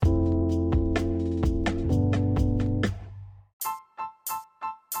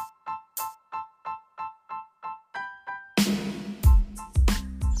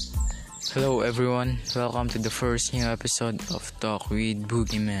Hello everyone, welcome to the first new episode of Talk with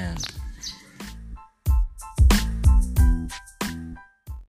Boogeyman.